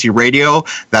Frequency Radio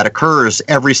that occurs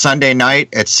every Sunday night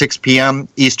at 6 p.m.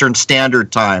 Eastern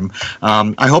Standard Time.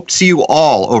 I hope to see you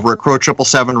all over at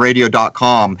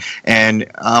crow777radio.com. And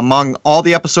among all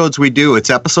the episodes we do, it's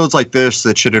episodes like this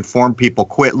that should inform people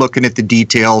quit looking at the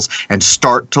details and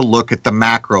start to look at the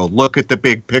macro, look at the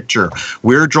big picture.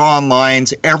 We're drawing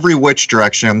lines every which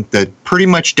direction that pretty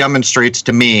much demonstrates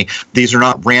to me these are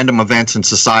not random events in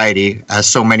society as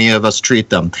so many of us treat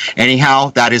them.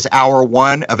 Anyhow, that is hour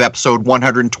 1 of episode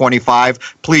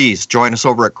 125. Please join us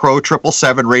over at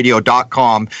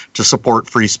crow777radio.com to support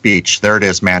free speech. There it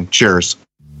is, man. Cheers.